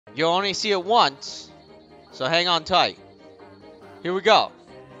You only see it once, so hang on tight. Here we go.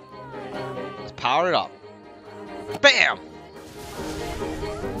 Let's power it up. Bam!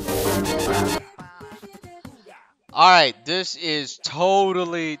 Alright, this is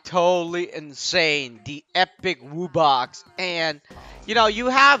totally insane. The epic Wubox. And, you know, you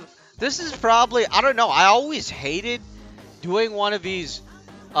have... This is probably... I don't know. I always hated doing one of these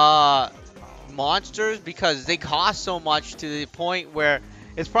monsters because they cost so much to the point where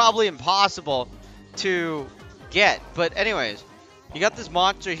it's probably impossible to get. But anyways, you got this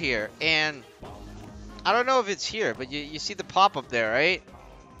monster here. And I don't know if it's here, but you see the pop-up there, right?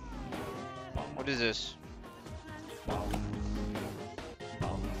 What is this?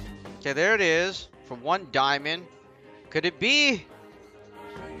 Okay, there it is. For 1 diamond. Could it be?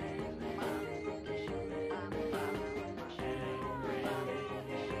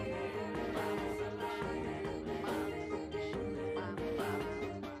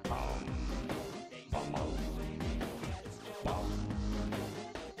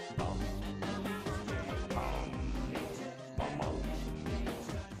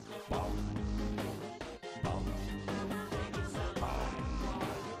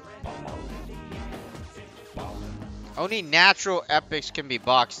 Only natural epics can be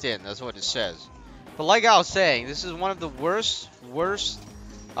boxed in. That's what it says. But like I was saying, this is one of the worst,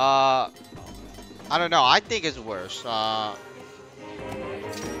 I don't know. I think it's worse.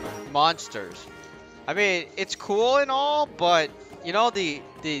 Monsters. I mean, it's cool and all, but you know the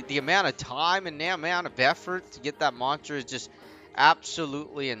amount of time and the amount of effort to get that monster is just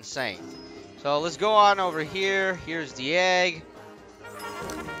absolutely insane. So let's go on over here. Here's the egg.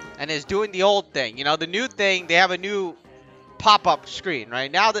 And it's doing the old thing. You know, the new thing, they have a new pop-up screen,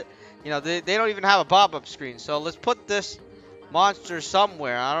 right? Now that, you know, they don't even have a pop-up screen. So let's put this monster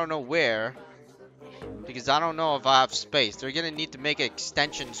somewhere. I don't know where. Because I don't know if I have space. They're going to need to make an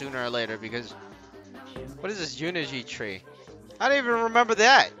extension sooner or later because... What is this Unity tree? I don't even remember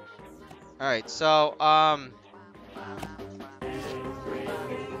that. Alright, so,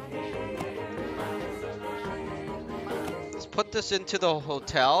 let's put this into the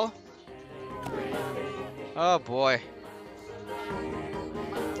hotel. Oh boy.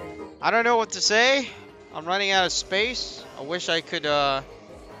 I don't know what to say. I'm running out of space. I wish I could, I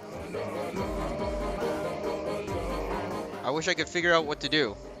wish I could figure out what to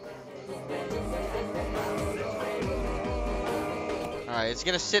do. Alright, it's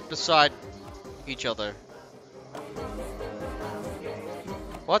gonna sit beside each other.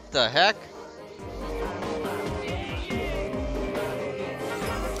 What the heck?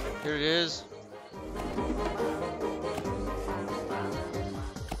 Here it is.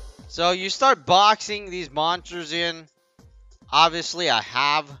 So you start boxing these monsters in. Obviously, I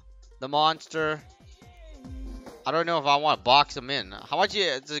have the monster. I don't know if I want to box them in. How much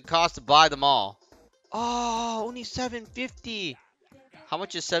does it cost to buy them all? Oh, only $7.50. How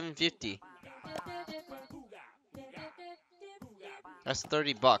much is $7.50? That's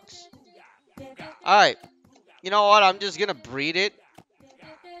 30 bucks. Alright. You know what? I'm just gonna breed it.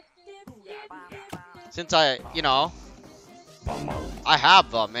 Since I, you know, I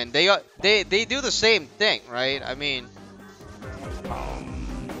have them and they do the same thing, right? I mean,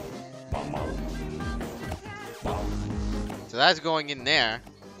 so that's going in there.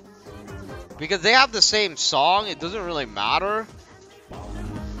 Because they have the same song, it doesn't really matter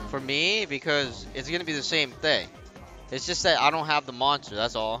for me because it's gonna be the same thing. It's just that I don't have the monster,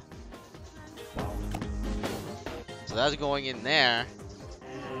 that's all. So that's going in there.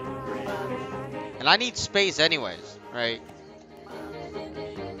 And I need space anyways, right?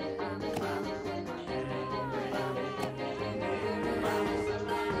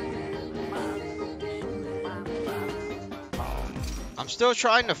 I'm still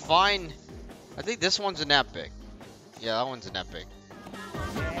trying to find... I think this one's an epic. Yeah, that one's an epic.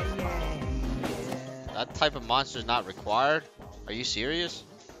 That type of monster is not required? Are you serious?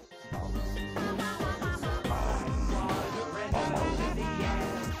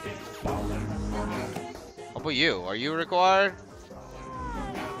 How about you? Are you required?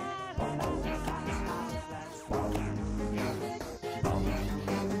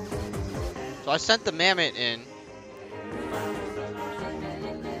 So I sent the mammoth in.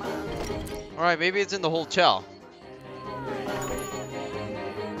 Alright, maybe it's in the hotel.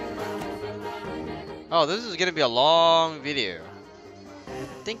 Oh, this is gonna be a long video.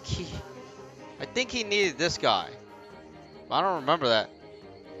 I think he needed this guy. I don't remember that.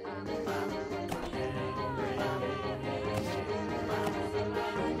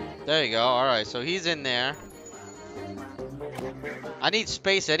 There you go. Alright, so he's in there. I need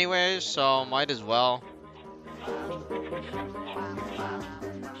space anyways, so might as well.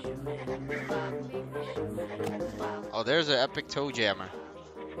 Oh, there's an epic toe jammer.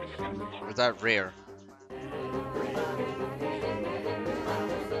 Or is that rare?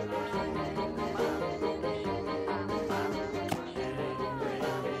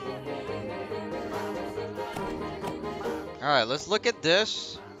 Alright, let's look at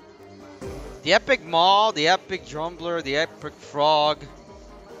this. The epic Maul, the epic Drumbler, the epic Frog,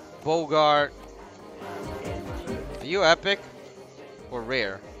 Bogart. Are you epic? Or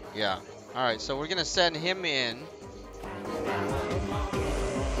rare? Yeah. Alright, so we're gonna send him in.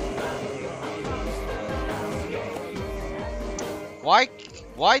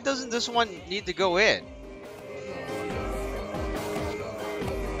 Why doesn't this one need to go in?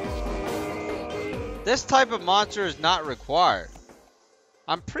 This type of monster is not required.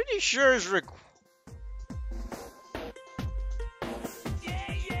 I'm pretty sure it's required.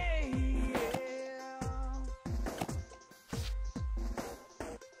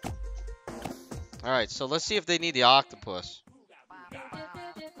 Alright, so let's see if they need the octopus.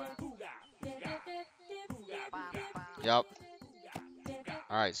 Yep.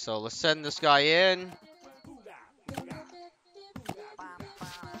 Alright, so let's send this guy in.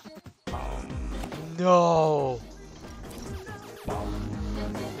 No!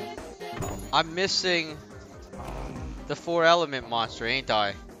 I'm missing the 4-element monster, ain't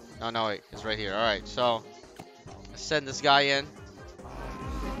I? No, wait, it's right here. Alright, so let's send this guy in.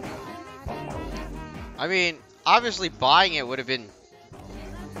 I mean, obviously buying it would have been,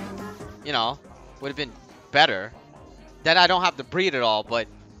 you know, would have been better. Then I don't have to breed it all, but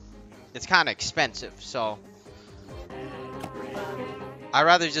it's kind of expensive, so I'd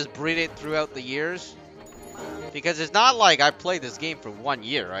rather just breed it throughout the years. Because it's not like I played this game for 1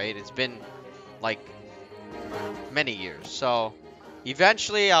 year, right? It's been like many years. So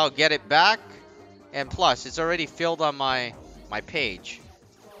eventually I'll get it back. And plus, it's already filled on my page.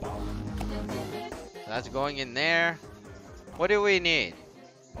 That's going in there. What do we need?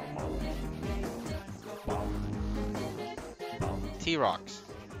 T-Rocks.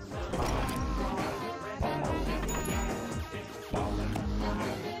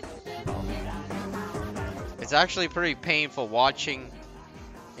 It's actually pretty painful watching,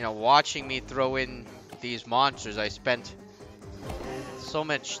 you know, watching me throw in these monsters. I spent so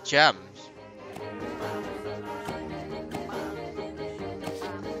much gems.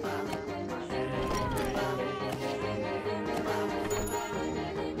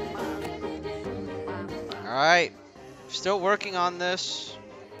 Alright, still working on this.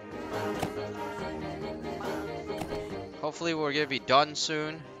 Hopefully we're gonna be done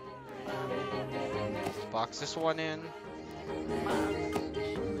soon. Box this one in.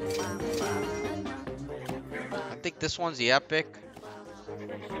 I think this one's the epic.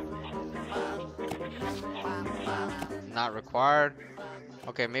 Not required.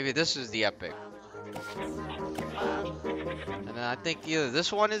 Okay, maybe this is the epic. And then I think either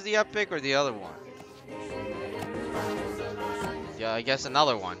this one is the epic or the other one. Yeah, I guess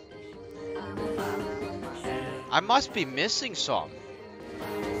another one. I must be missing some.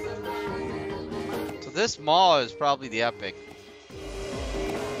 So this Maul is probably the epic.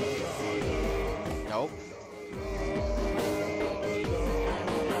 Nope.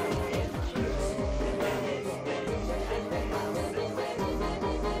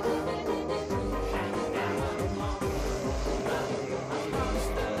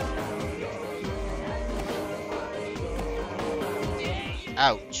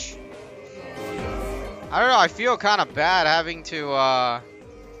 Ouch. I don't know, I feel kind of bad having to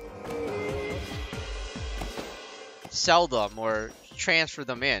sell them or transfer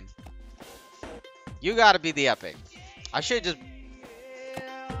them in. You gotta be the epic. I should just...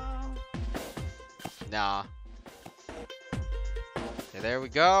 Nah. Okay, there we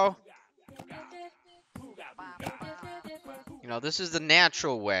go. You know, this is the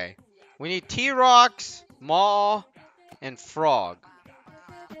natural way. We need T-Rocks, Maul, and Frog.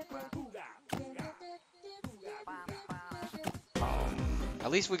 At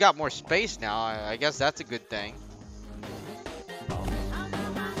least we got more space now. I guess that's a good thing.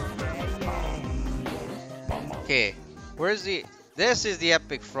 Okay, where's the... This is the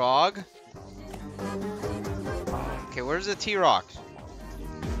epic Frog. Okay, where's the T-Rocks?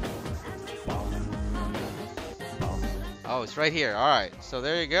 Oh, it's right here. Alright, so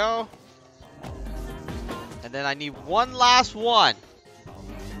there you go. And then I need one last one.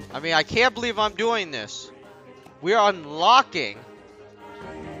 I mean, I can't believe I'm doing this. We are unlocking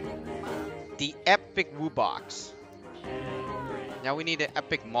the epic Wubox. Now we need an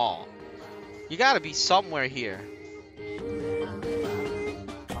epic Maul. You gotta be somewhere here.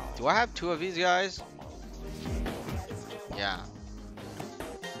 Do I have two of these guys? Yeah.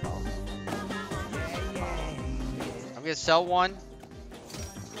 I Okay, sell one.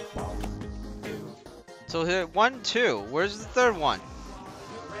 So hit 1, 2. Where's the third one?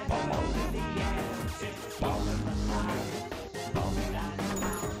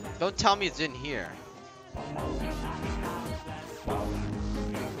 Don't tell me it's in here.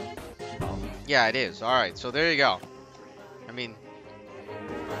 Yeah, it is. Alright, so there you go. I mean,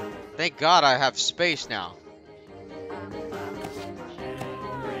 thank God I have space now.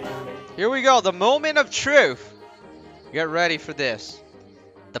 Here we go, the moment of truth. Get ready for this.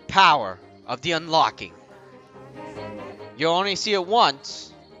 The power of the unlocking. You'll only see it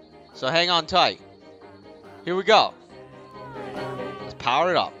once, so hang on tight. Here we go. Let's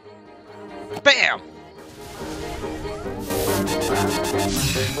power it up. Bam!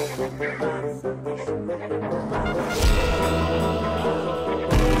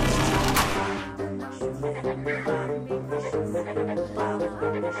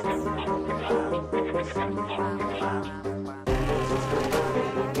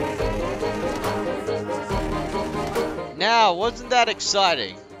 Now, wasn't that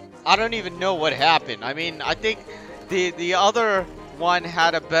exciting? I don't even know what happened. I mean, I think the other one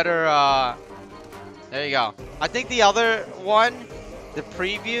had a better there you go. I think the other one, the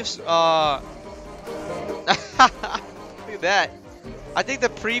previous look at that. I think the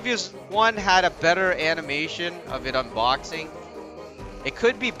previous one had a better animation of it unboxing. It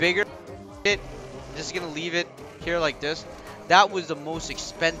could be bigger. I'm just gonna leave it here like this. That was the most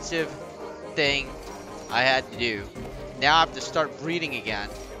expensive thing I had to do. Now I have to start breeding again,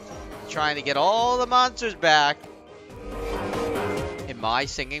 trying to get all the monsters back in my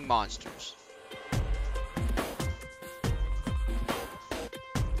singing monsters.